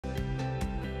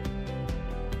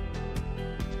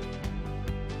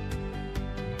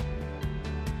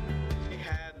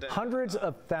Hundreds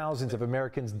of thousands of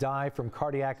Americans die from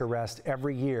cardiac arrest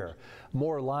every year.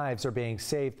 More lives are being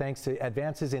saved thanks to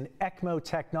advances in ECMO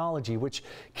technology, which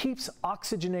keeps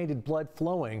oxygenated blood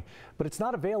flowing, but it's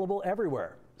not available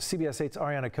everywhere. CBS 8's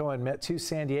Ariana Cohen met two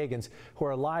San Diegans who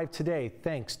are alive today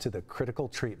thanks to the critical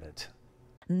treatment.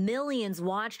 Millions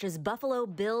watched as Buffalo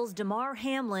Bills Damar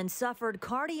Hamlin suffered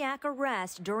cardiac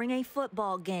arrest during a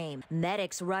football game.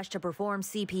 Medics rushed to perform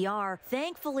CPR.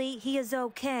 Thankfully, he is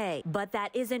okay, but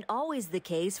that isn't always the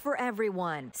case for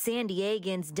everyone. San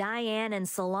Diegans Diane and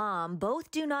Selam both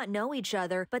do not know each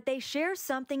other, but they share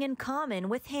something in common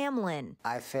with Hamlin.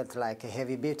 I felt like a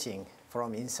heavy beating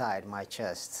from inside my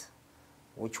chest,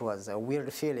 which was a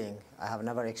weird feeling. I have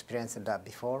never experienced that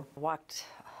before. Walked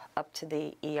up to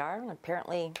the ER and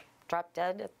apparently dropped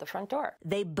dead at the front door.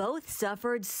 They both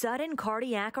suffered sudden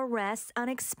cardiac arrests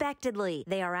unexpectedly.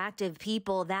 They are active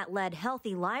people that led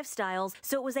healthy lifestyles,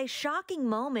 so it was a shocking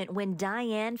moment when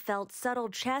Diane felt subtle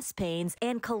chest pains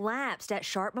and collapsed at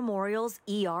Sharp Memorial's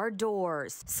ER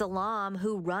doors. Selam,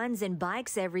 who runs and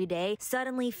bikes every day,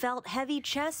 suddenly felt heavy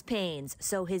chest pains,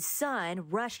 so his son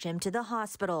rushed him to the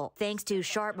hospital. Thanks to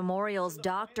Sharp Memorial's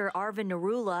Dr. Arvin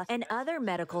Narula and other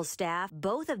medical staff,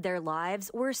 both of their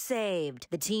lives were saved.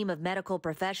 The team of medical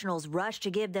professionals rushed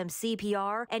to give them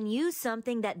CPR and use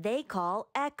something that they call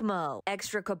ECMO,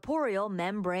 extracorporeal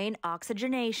membrane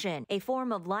oxygenation, a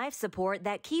form of life support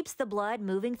that keeps the blood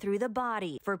moving through the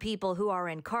body for people who are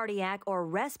in cardiac or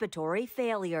respiratory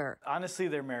failure. Honestly,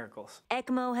 they're miracles.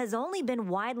 ECMO has only been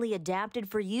widely adapted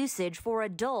for usage for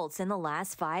adults in the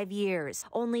last 5 years.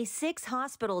 Only 6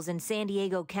 hospitals in San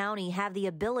Diego County have the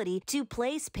ability to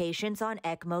place patients on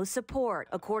ECMO support,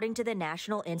 according to the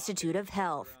National Institute of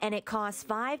Health. And it costs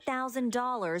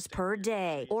 $5,000 per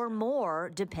day or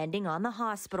more, depending on the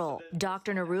hospital.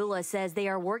 Dr. Narula says they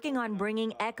are working on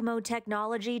bringing ECMO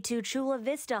technology to Chula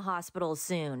Vista Hospital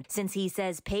soon, since he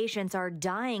says patients are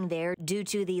dying there due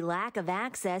to the lack of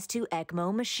access to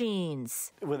ECMO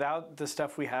machines. Without the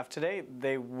stuff we have today,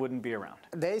 they wouldn't be around.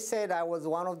 They said I was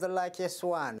one of the luckiest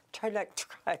ones. Try not to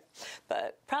cry,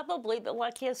 but probably the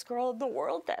luckiest girl in the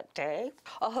world that day.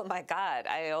 Oh my God,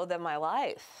 I owe them my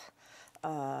life.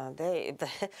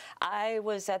 I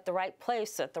was at the right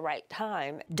place at the right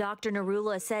time. Dr.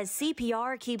 Narula says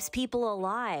CPR keeps people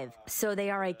alive, so they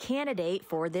are a candidate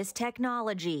for this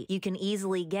technology. You can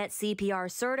easily get CPR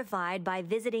certified by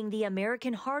visiting the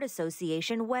American Heart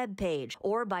Association webpage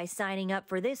or by signing up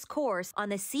for this course on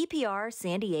the CPR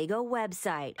San Diego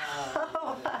website.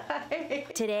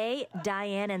 Today,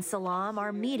 Diane and Selam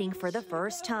are meeting for the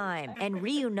first time and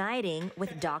reuniting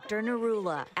with Dr.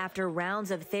 Narula. After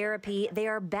rounds of therapy, they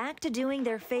are back to doing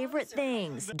their favorite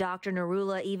things. Dr.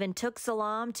 Narula even took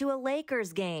Selam to a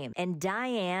Lakers game, and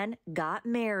Diane got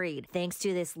married thanks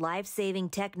to this life-saving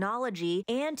technology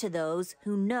and to those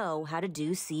who know how to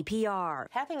do CPR.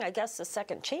 Having, I guess, a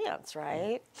second chance,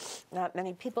 right? Not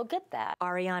many people get that.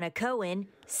 Ariana Cohen,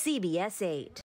 CBS 8.